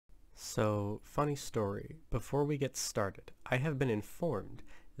So, funny story. Before we get started, I have been informed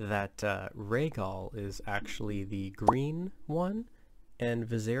that Rhaegal is actually the green one, and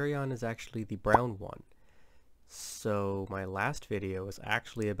Viserion is actually the brown one. So, my last video was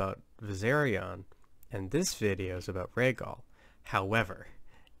actually about Viserion, and this video is about Rhaegal. However,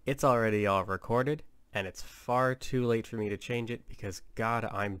 it's already all recorded, and it's far too late for me to change it because, God,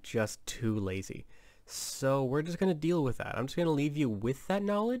 I'm just too lazy. So we're just going to deal with that. I'm just going to leave you with that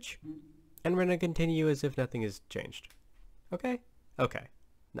knowledge, and we're going to continue as if nothing has changed. Okay? Okay.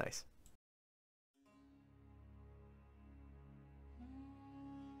 Nice.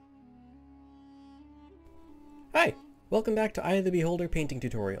 Hi! Welcome back to Eye of the Beholder painting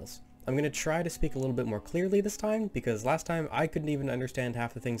tutorials. I'm going to try to speak a little bit more clearly this time, because last time I couldn't even understand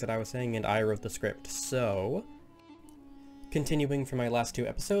half the things that I was saying and I wrote the script. So, continuing from my last two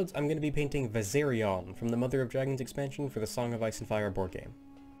episodes, I'm going to be painting Viserion from the Mother of Dragons expansion for the Song of Ice and Fire board game.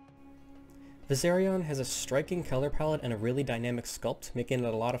 Viserion has a striking color palette and a really dynamic sculpt, making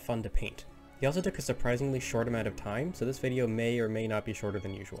it a lot of fun to paint. He also took a surprisingly short amount of time, so this video may or may not be shorter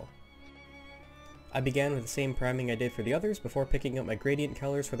than usual. I began with the same priming I did for the others before picking up my gradient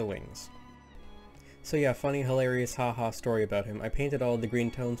colors for the wings. So yeah, funny, hilarious, haha story about him. I painted all the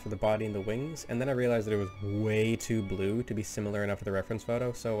green tones for the body and the wings, and then I realized that it was way too blue to be similar enough to the reference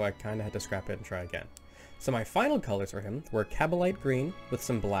photo, so I kinda had to scrap it and try again. So my final colors for him were Cabalite green with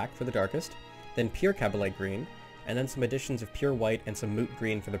some black for the darkest, then pure Cabalite green, and then some additions of pure white and some moot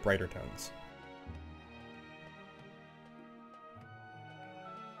green for the brighter tones.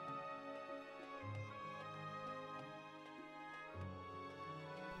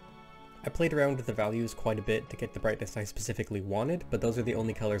 I played around with the values quite a bit to get the brightness I specifically wanted, but those are the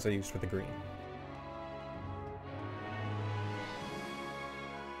only colors I used for the green.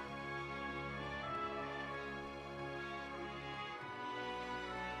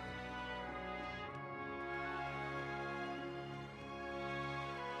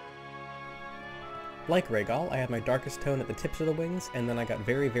 Like Rhaegal, I had my darkest tone at the tips of the wings, and then I got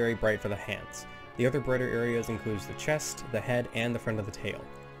very, very bright for the hands. The other brighter areas includes the chest, the head, and the front of the tail.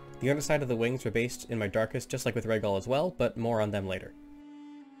 The underside of the wings were based in my darkest, just like with Rhaegal as well, but more on them later.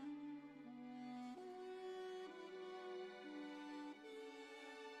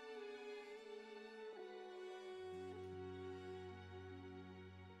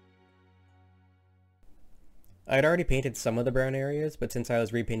 I had already painted some of the brown areas, but since I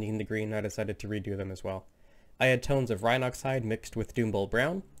was repainting the green, I decided to redo them as well. I had tones of Rhinoxide mixed with Doombull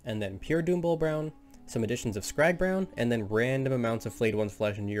Brown, and then pure Doombull Brown, some additions of Scrag Brown, and then random amounts of Flayed One's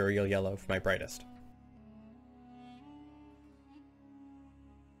Flesh and Uriel Yellow for my brightest.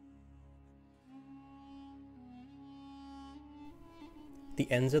 The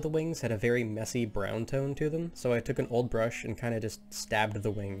ends of the wings had a very messy brown tone to them, so I took an old brush and kinda just stabbed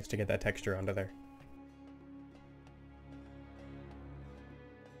the wings to get that texture onto there.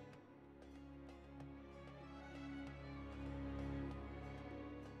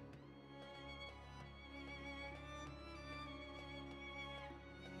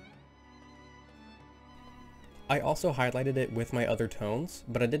 I also highlighted it with my other tones,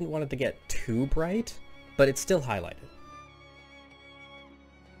 but I didn't want it to get too bright, but it's still highlighted.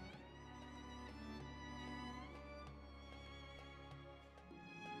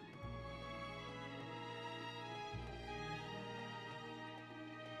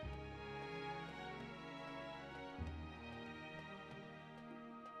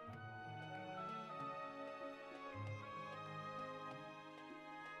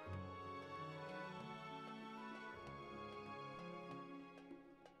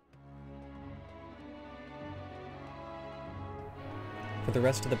 For the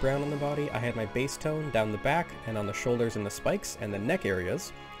rest of the brown on the body, I had my base tone down the back and on the shoulders and the spikes and the neck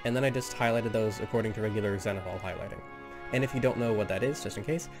areas, and then I just highlighted those according to regular Zenithal highlighting. And if you don't know what that is, just in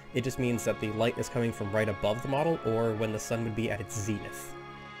case, it just means that the light is coming from right above the model or when the sun would be at its zenith.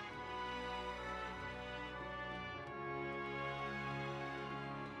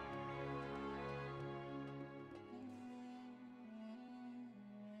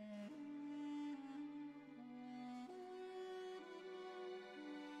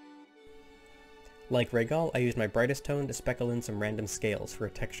 Like Rhaegal, I used my brightest tone to speckle in some random scales for a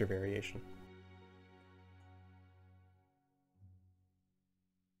texture variation.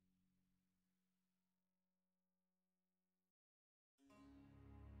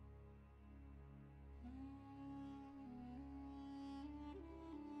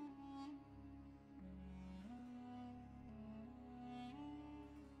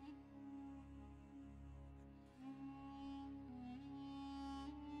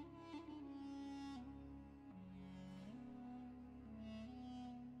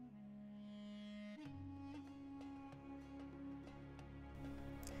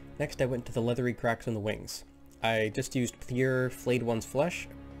 Next I went to the leathery cracks on the wings. I just used pure flayed one's flesh.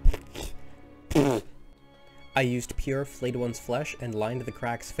 I used pure flayed one's flesh and lined the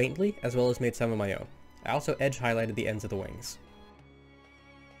cracks faintly, as well as made some of my own. I also edge highlighted the ends of the wings.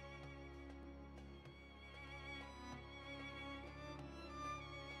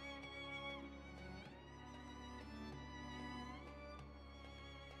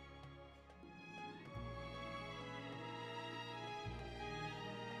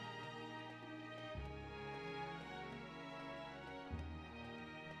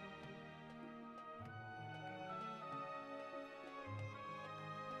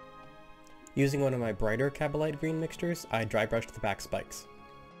 Using one of my brighter Cabalite green mixtures, I dry brushed the back spikes.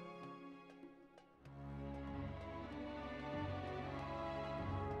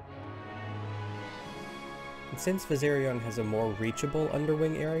 And since Viserion has a more reachable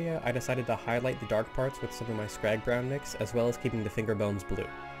underwing area, I decided to highlight the dark parts with some of my Scrag Brown mix, as well as keeping the finger bones blue.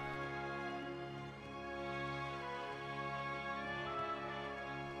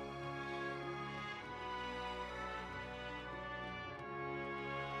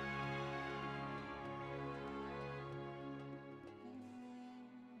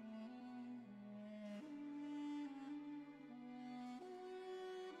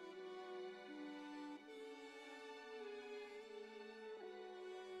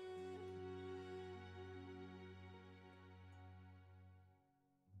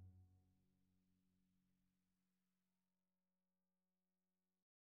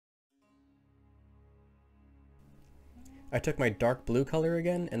 I took my dark blue color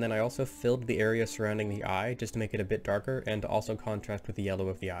again, and then I also filled the area surrounding the eye just to make it a bit darker and to also contrast with the yellow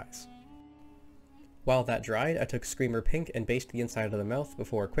of the eyes. While that dried, I took Screamer Pink and based the inside of the mouth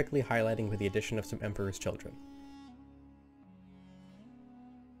before quickly highlighting with the addition of some Emperor's Children.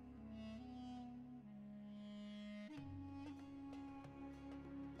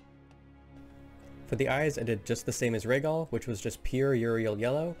 For the eyes, I did just the same as Rhaegal, which was just pure Uriel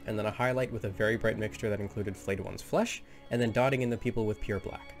yellow, and then a highlight with a very bright mixture that included flayed one's flesh, and then dotting in the pupil with pure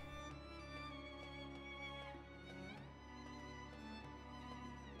black.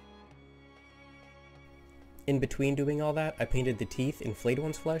 In between doing all that, I painted the teeth in flayed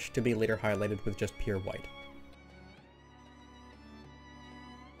one's flesh to be later highlighted with just pure white.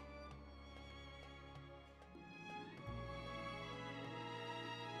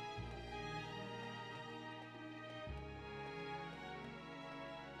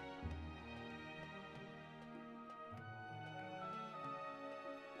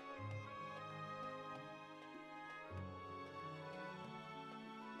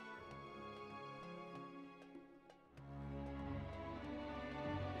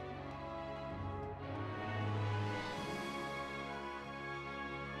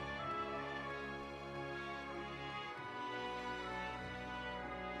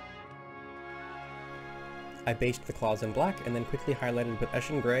 I based the claws in black and then quickly highlighted with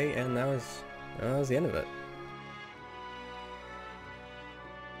Eshin Gray, and that was the end of it.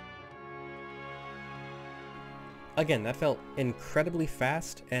 Again, that felt incredibly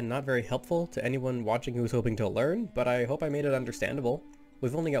fast and not very helpful to anyone watching who was hoping to learn, but I hope I made it understandable.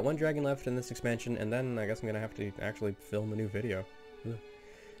 We've only got one dragon left in this expansion, and then I guess I'm gonna have to actually film a new video. Ugh.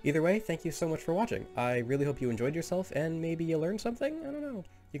 Either way, thank you so much for watching. I really hope you enjoyed yourself, and maybe you learned something? I don't know.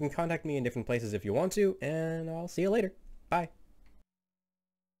 You can contact me in different places if you want to, and I'll see you later. Bye.